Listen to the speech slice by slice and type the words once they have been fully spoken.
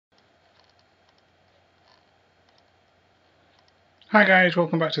Hi guys,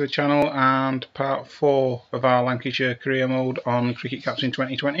 welcome back to the channel and part 4 of our Lancashire career mode on Cricket Captain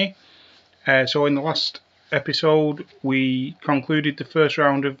 2020. So in the last episode we concluded the first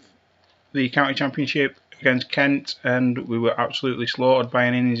round of the county championship against Kent and we were absolutely slaughtered by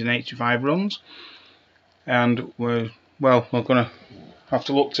an innings and 85 runs, and we're going to have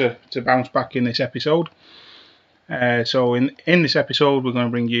to look to bounce back in this episode. So in this episode we're going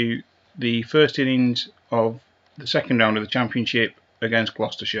to bring you the first innings of the second round of the championship against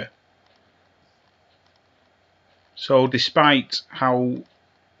Gloucestershire. So despite how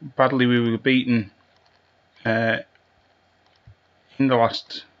badly we were beaten in the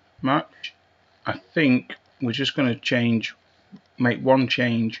last match, I think we're just going to make one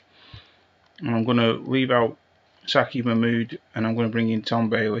change, and I'm going to leave out Saki Mahmood and I'm going to bring in Tom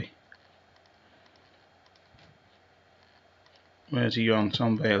Bailey. Where's he gone?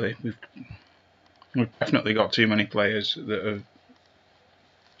 Tom Bailey. We've definitely got too many players that are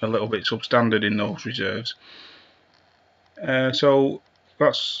a little bit substandard in those reserves. So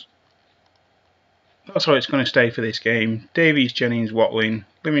that's how it's going to stay for this game. Davies, Jennings, Watling,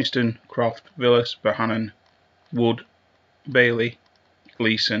 Livingston, Croft, Villas, Bohannon, Wood, Bailey,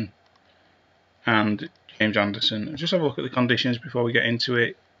 Gleeson and James Anderson. Just have a look at the conditions before we get into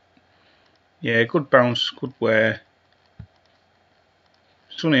it. Yeah, good bounce, good wear.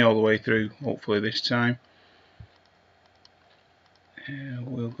 Sunny all the way through, hopefully this time.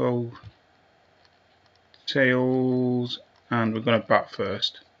 We'll go tails and we're going to bat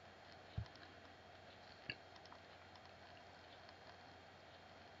first.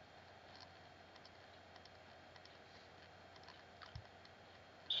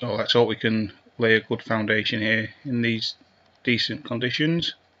 So let's hope we can lay a good foundation here in these decent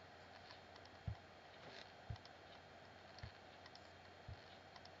conditions.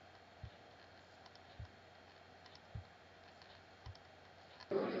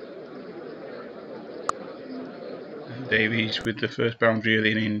 And Davies with the first boundary of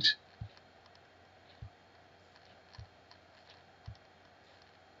the innings.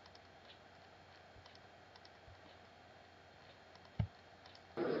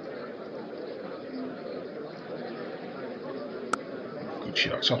 Good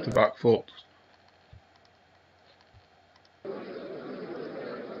shots off the back foot.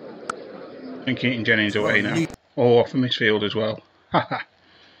 And Keaton Jennings away now. Oh, off the midfield as well. Haha.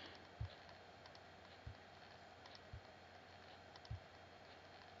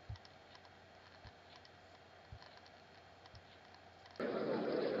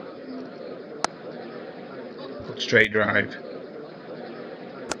 Good straight drive.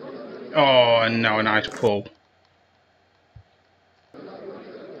 Oh, and now a nice pull.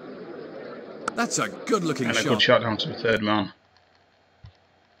 That's a good looking shot. And a good shot down to the third man.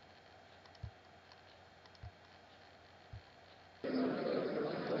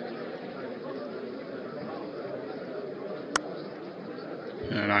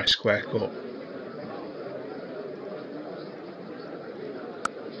 And a nice square cut.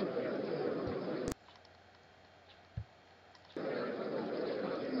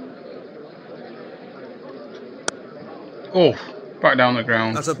 Oh, back down the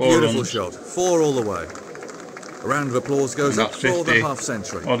ground. That's a beautiful shot. 4 all the way. A round of applause goes up for the half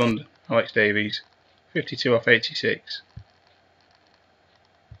century. Well done, Alex Davies. 52 off 86.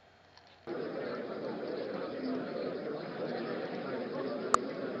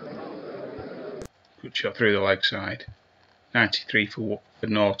 Good shot through the leg side. 93 for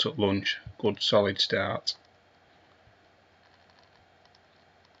Nort at lunch. Good solid start.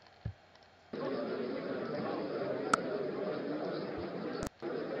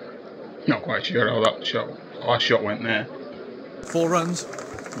 Not quite sure how that last shot went there. 4 runs.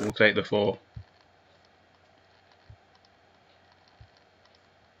 We'll take the 4.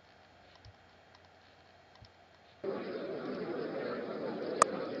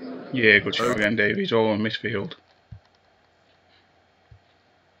 Yeah, good shot again, Davies. All in midfield.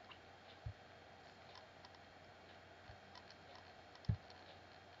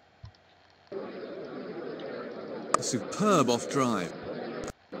 A superb off drive.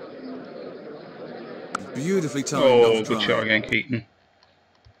 Beautifully timed off drive. Good shot again, Keaton.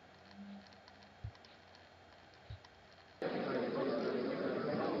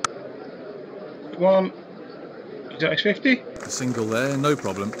 Come on. Is that his 50? A single there, no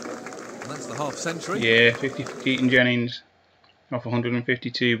problem. And that's the half century. Yeah, 50 for Keaton Jennings. Off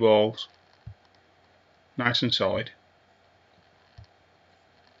 152 balls. Nice and solid.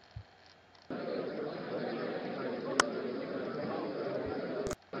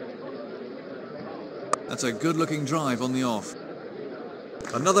 That's a good looking drive on the off.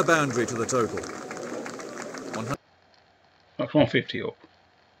 Another boundary to the total. That's 150 up.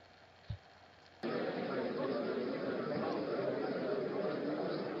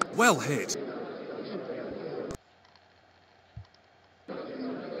 Well hit.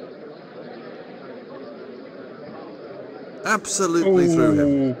 Absolutely through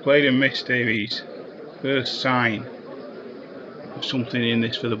him. Played and missed, Davies. First sign of something in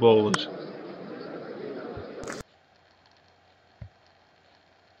this for the bowlers.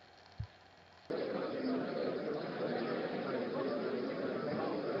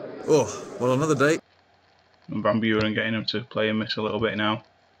 Oh, well, another day. And Van Buren getting him to play and miss a little bit now.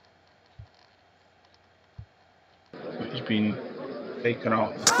 But he's been taken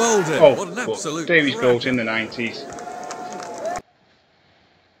off. Bowled it. What an absolute Davies cracker. goes in the 90s.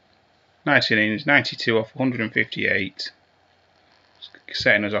 Nice innings, 92 off 158.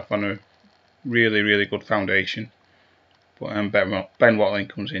 Setting us off on a really, really good foundation. But Ben Watling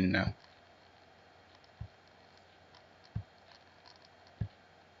comes in now.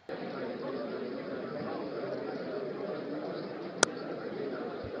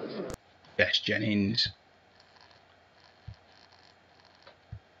 Yes, Jennings.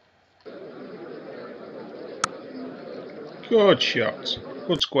 Good shot.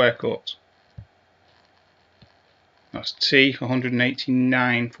 Good square cut. That's T,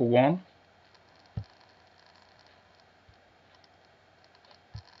 189 for 1.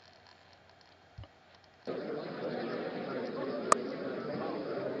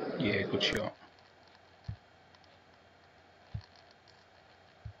 Yeah, good shot.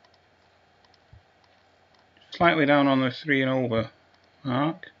 Slightly down on the 3 and over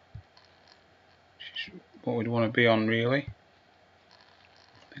mark. Which is what we'd want to be on, really.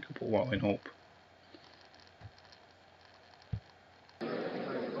 I think I'll put Watling up.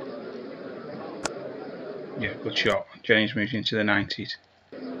 Yeah, good shot. Jennings moves into the 90s.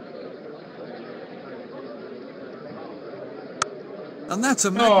 And that's a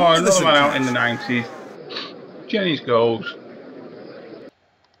another magnificent man out in catch. the 90s. Jennings goes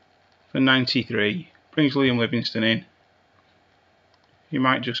for 93. Brings Liam Livingston in. He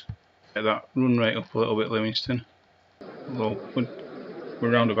might just get that run rate up a little bit, Livingston. Although we're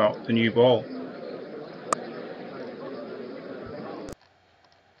round about the new ball.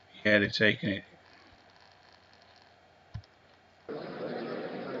 Yeah, they've taken it.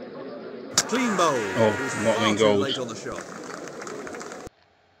 Clean bowl. Oh, Watling goes. Late on the shot.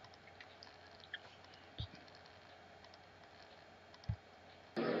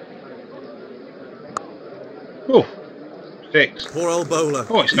 Oh, 6. Poor old bowler.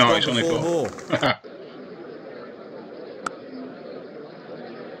 Oh, it's He's not. gone It's for only 4 more.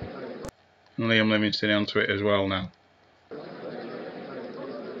 And Liam Livingston onto it as well now.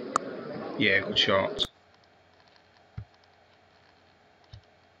 Yeah, good shot.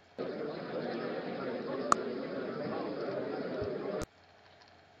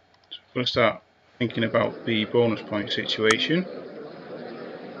 So we're going to start thinking about the bonus point situation.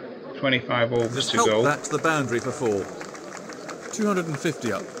 25 overs Just to help go. that to the boundary for 4.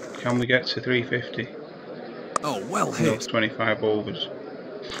 250 up. Can we get to 350? Oh, well In those hit. 25 overs.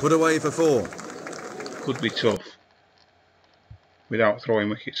 Put away for 4. Could be tough without throwing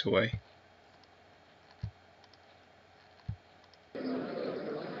wickets away.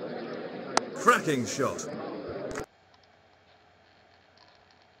 Cracking shot.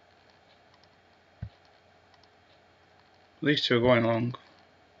 These two are going along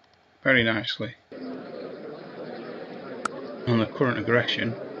very nicely. On the current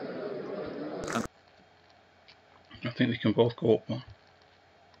aggression, I think they can both go up one.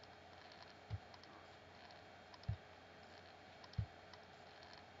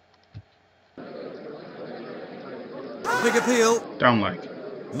 Big appeal. Down leg.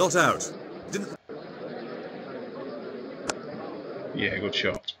 Not out. Didn't. Yeah, good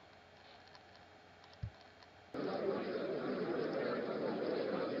shot.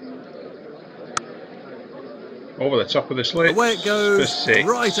 Over the top of the slits. Away it goes. For 6.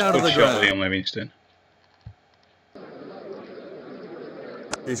 Right out of Good the shot, ground. Liam Livingston.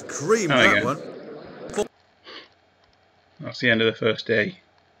 He's creamed And that again. one. That's the end of the first day.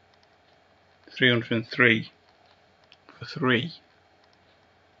 303 for 3.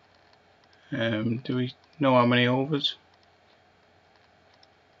 Do we know how many overs?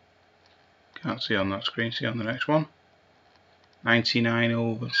 Can't see on that screen, see on the next one. 99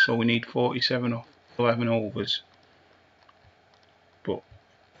 overs, so we need 47 off 11 overs. But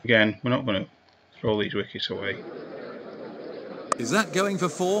again, we're not going to throw these wickets away. Is that going for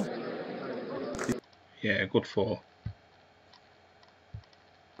 4? Yeah, good 4.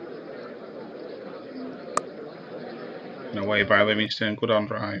 And away by Livingston, good on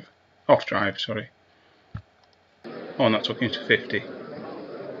drive. Off drive, sorry. Oh, and that took him to 50.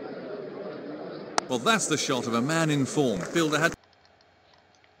 Well, that's the shot of a man in form. Fielder had...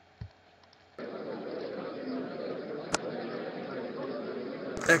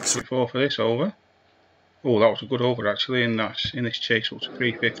 Excellent. 4 for this over. Oh, that was a good over actually, and that's in this chase up to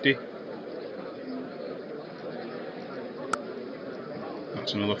 350.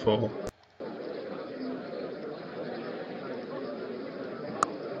 That's another 4.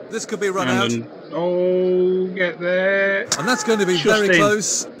 This could be run out. Oh, get there. And that's going to be Just very in.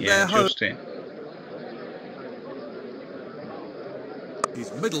 close. Yeah, just in.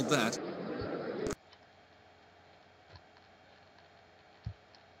 He's middled that.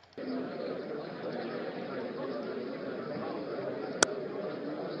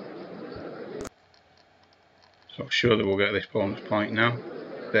 So surely we'll get this bonus point now.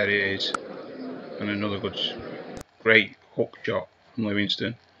 There it is. And another good, great hook shot from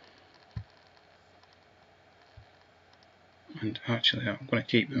Livingston. And actually I'm going to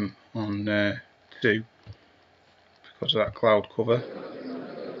keep them on 2 because of that cloud cover.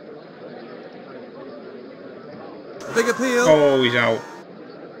 Big appeal. Oh, he's out.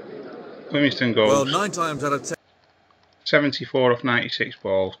 Livingston goes. Well, 9 times out of 10. 74 off 96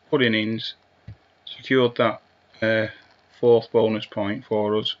 balls. Good innings. Secured that 4th bonus point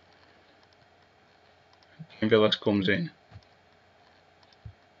for us. Villas comes in.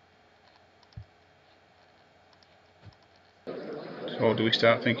 So do we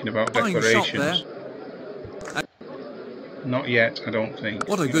start thinking about declarations? Not yet, I don't think.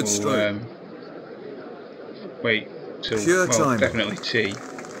 What a good stroke. Wait till, Pure well, time. definitely tea.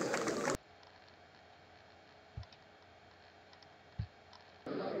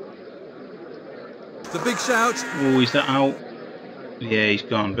 The big shout. Oh, is that out? Yeah, he's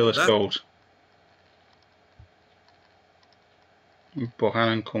gone. Villas goes.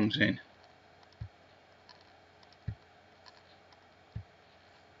 Bohannon comes in.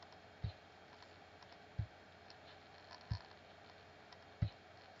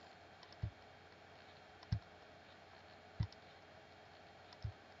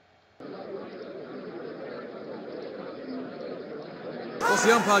 What's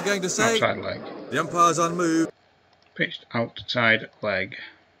the umpire going to say? Outside leg. The umpire's on move. Pitched outside leg.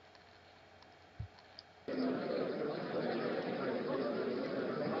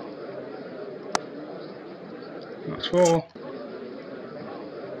 That's 4.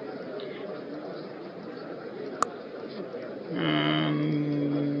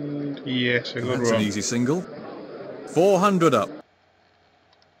 And yes, a good That's run. an easy single. 400 up.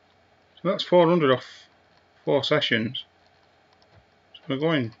 So that's 400 off 4 sessions. So we're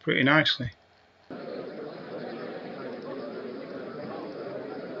going pretty nicely.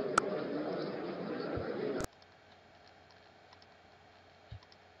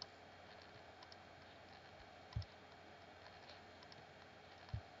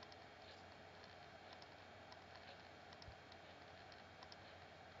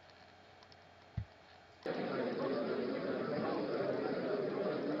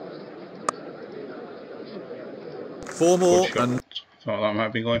 Four more. And thought that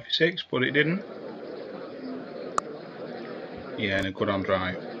might be going for 6, but it didn't. Yeah, and a good on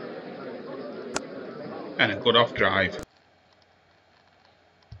drive. And a good off drive.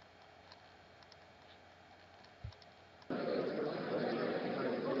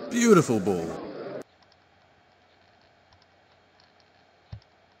 Beautiful ball.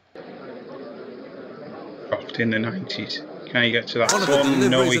 Croft in the 90s. Can he get to that One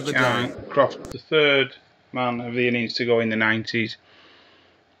button? No, he can't. Croft, the 3rd man of the innings to go in the 90s.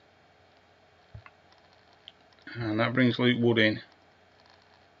 And that brings Luke Wood in.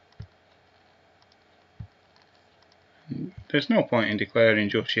 There's no point in declaring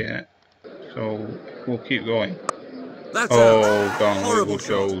just yet. So we'll keep going. That's out. Gone. Luke Wood shot.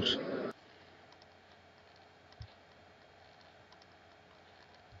 goes.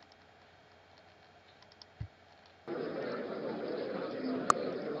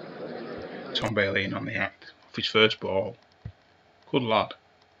 Tom Bailey in on the act off his first ball. Good lad.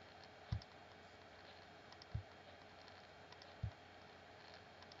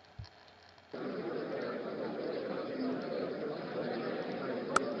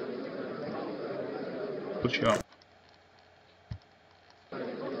 Good shot.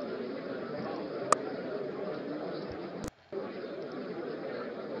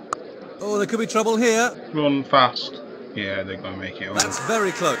 Oh, there could be trouble here. Run fast. Yeah, they're going to make it over. That's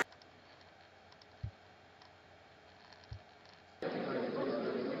very close.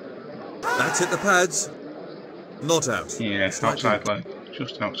 That's hit the pads. Not out. Yeah, outside leg.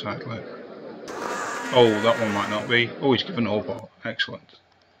 Just outside leg. Oh, that one might not be. Oh, he's given no ball. Excellent.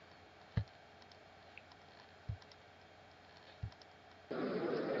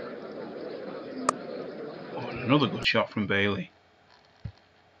 another good shot from Bailey.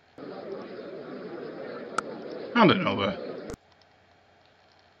 And another.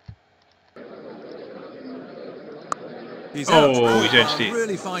 He's out. He's edged it.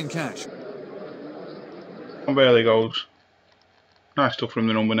 Really fine catch. On Bailey goes. Nice stuff from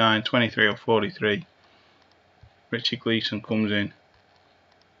the number 9, 23 or 43. Richie Gleeson comes in.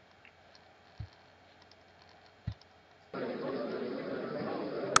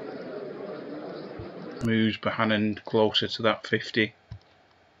 Moves Bohannon closer to that 50.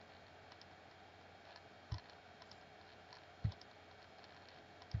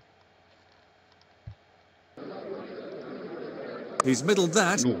 He's middled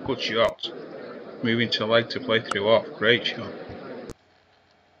that. Ooh, good shot. Moving to leg to play through off. Great shot.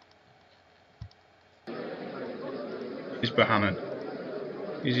 Here's Bohannon.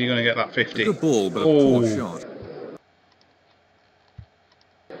 Is he going to get that 50? Good ball, but a poor shot.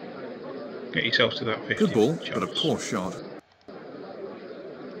 Get yourself to that 50. Good ball, but a poor shot.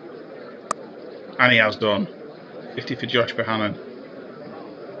 And he has done. 50 for Josh Bohannon.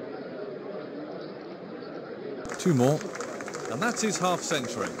 2 more. And that's his half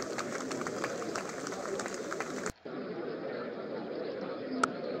century.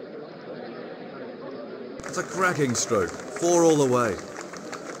 It's a cracking stroke. 4 all the way.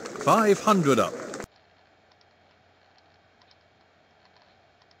 500 up.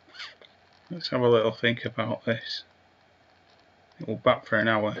 Let's have a little think about this. We'll bat for an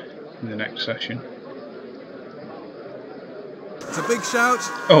hour in the next session. It's a big shout.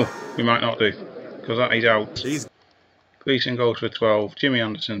 Oh, we might not do, because that is out. He's Gleeson goes for 12. Jimmy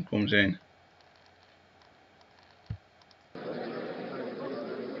Anderson comes in.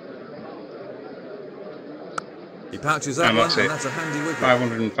 He pouches that one, and that's a handy wicket.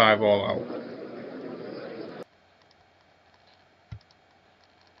 505 all out.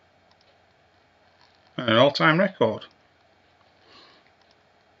 An all-time record.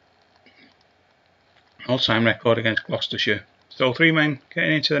 All-time record against Gloucestershire. So 3 men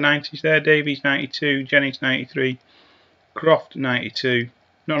getting into the 90s there. Davies 92, Jennings 93, Croft 92.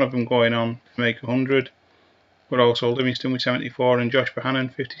 None of them going on to make 100. But also Livingston with 74 and Josh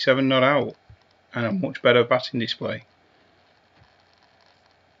Bohannon 57 not out. And a much better batting display.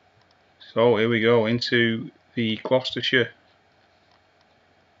 So here we go into the Gloucestershire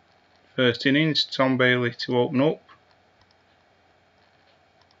first innings. Tom Bailey to open up.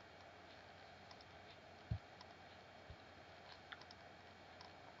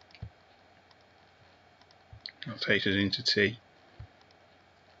 That'll take us into tea.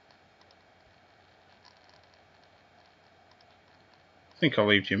 I think I'll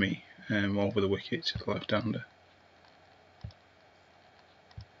leave Jimmy over the wicket to the left-hander.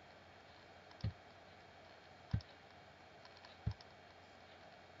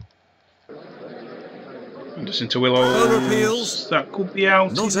 Anderson to Willows. That could be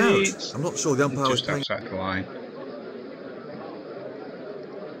out. Not out. I'm not sure the umpire was just outside the line.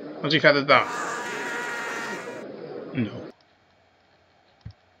 Has he feathered that? No.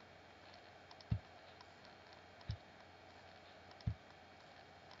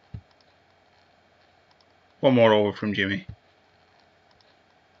 One more over from Jimmy.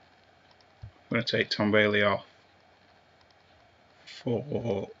 I'm going to take Tom Bailey off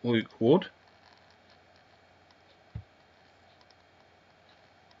for Luke Wood.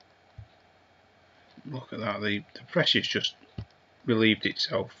 Look at that, the pressure's just relieved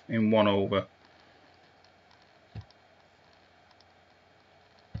itself in 1 over.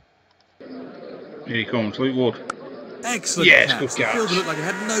 Here he comes, Luke Wood. Excellent. Yes, catch. good catch. The fielder looked like it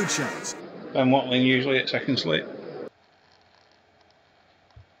had no chance. Ben Watling usually at second slip.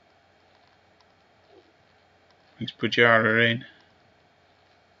 Brings Pujara in.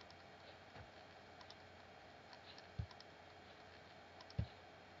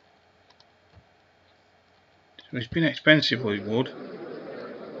 So he's been expensive, Luke Wood.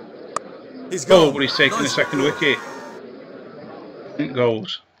 He's gone. Oh, but he's taken a second wicket. It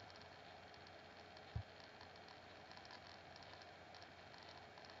goes.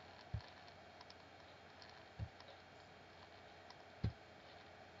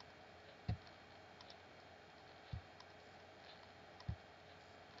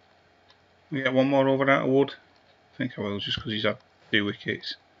 We get one more over out of Wood. I think I will, just because he's had 2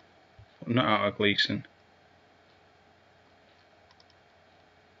 wickets. But not out of Gleeson.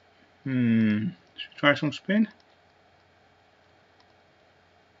 Should we try some spin?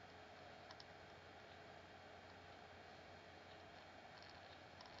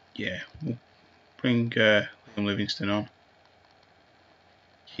 Yeah, we'll bring Liam Livingston on.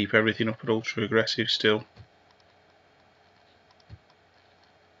 Keep everything up at ultra aggressive still.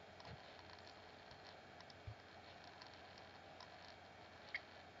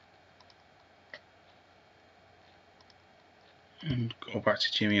 go back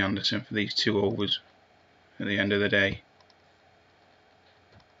to Jimmy Anderson for these 2 overs at the end of the day.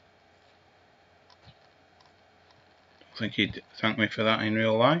 I think he'd thank me for that in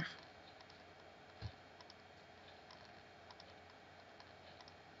real life.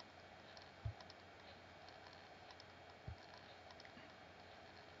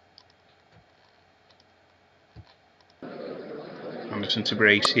 Anderson to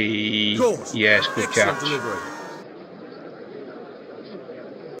Bracey. Yes, good excellent catch. Delivery.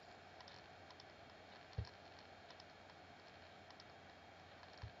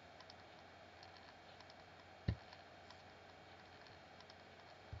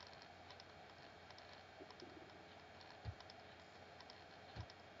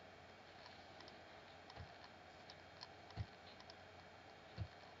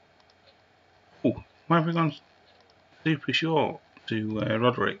 Oh, why have we gone super short to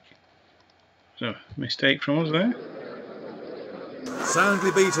Roderick? So, mistake from us there. Soundly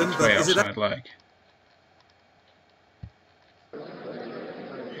beaten, That's but way is it outside leg.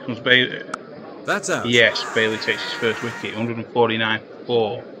 Here comes Bailey. That's out. Yes, Bailey takes his first wicket, 149 for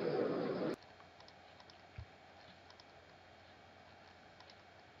 4.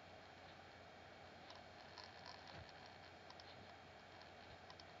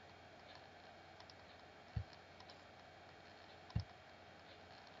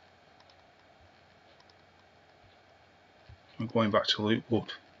 We're going back to Luke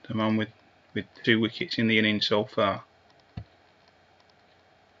Wood, the man with 2 wickets in the innings so far.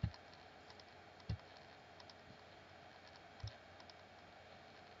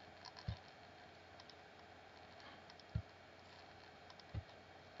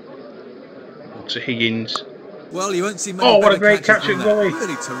 Wood to Higgins. Well, you won't see many Oh, what a better great catches catch than at that. Gully.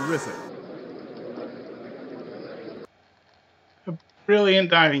 Really terrific. A brilliant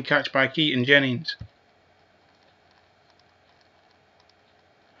diving catch by Keaton Jennings.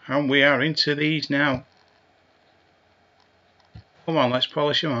 And we are into these now. Come on, let's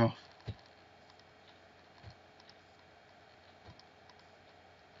polish them off.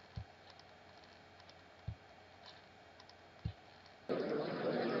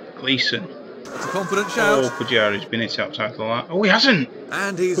 Gleeson. It's a confident shout. Oh, Pujara's been hit outside the line. Oh, he hasn't!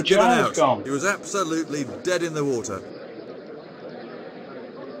 And he's given Pujara's out. gone. He was absolutely dead in the water.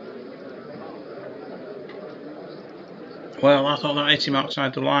 Well, I thought that hit him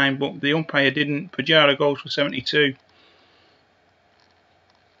outside the line, but the umpire didn't. Pujara goes for 72.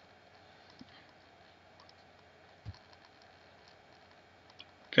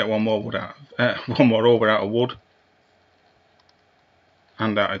 Get one more Wood out. One more over out of Wood.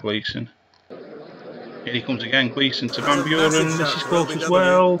 And out of Gleeson. Here he comes again, Gleeson to Van Buren. This is close as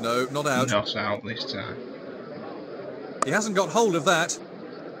well. No, not out. Not out this time. He hasn't got hold of that.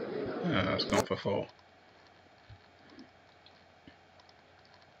 That's gone for 4.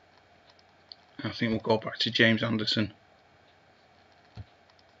 I think we'll go back to James Anderson.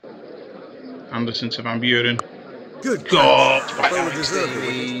 Anderson to Van Buren. Good Got catch. by Well Alex deserved, the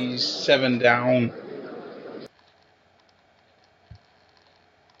wicket. Davies. 7 down.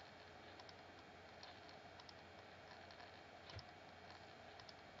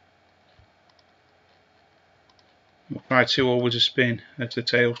 We'll try 2 overs a spin as the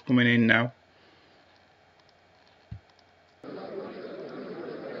tail's coming in now.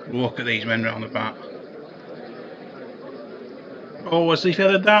 Look at these men round the bat. Oh, has he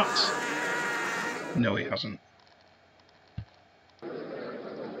feathered that? No, he hasn't.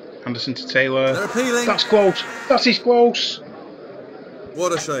 Anderson to Taylor. They're appealing. That's close. That is close.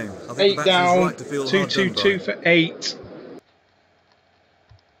 What a shame. I think 8 the batsman's down. right to feel hard done 2-2-2 by. for 8.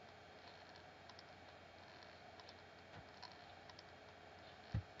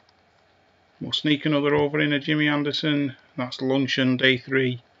 We'll sneak another over in a Jimmy Anderson. That's luncheon day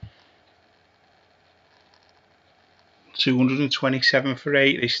 3. 227 for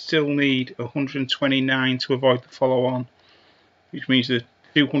 8. They still need 129 to avoid the follow on, which means they're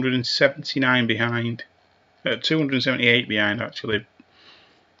 279 behind. 278 behind actually.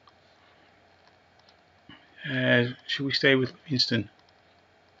 Should we stay with Livingston?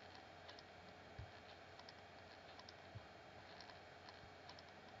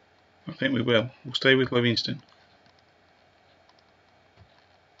 I think we will. We'll stay with Livingston.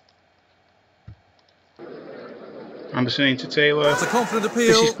 Anderson into Taylor. That's a confident appeal.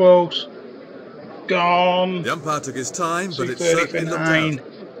 This is close. Gone. The umpire took his time, but it 230 certainly for looked 9.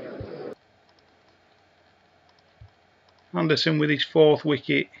 out. Anderson with his 4th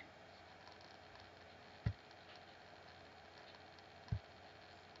wicket.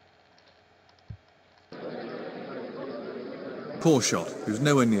 Poor shot. He was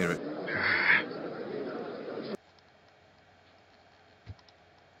nowhere near it.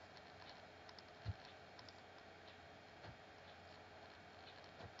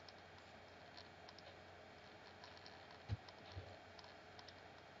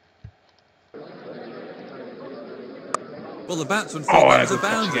 Well, the batsman thought that was a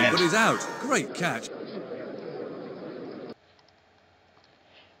boundary, but he's out. Great catch.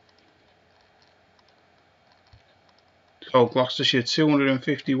 So Gloucestershire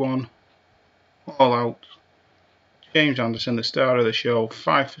 251 all out. James Anderson, the star of the show,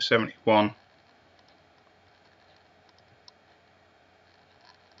 5 for 71.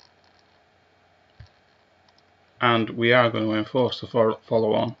 And we are going to enforce the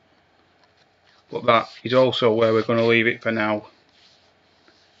follow on. But that is also where we're going to leave it for now.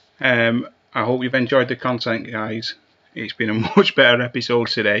 I hope you've enjoyed the content, guys. It's been a much better episode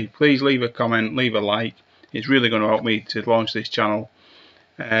today. Please leave a comment, leave a like. It's really going to help me to launch this channel.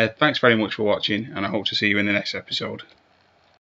 Thanks very much for watching, and I hope to see you in the next episode.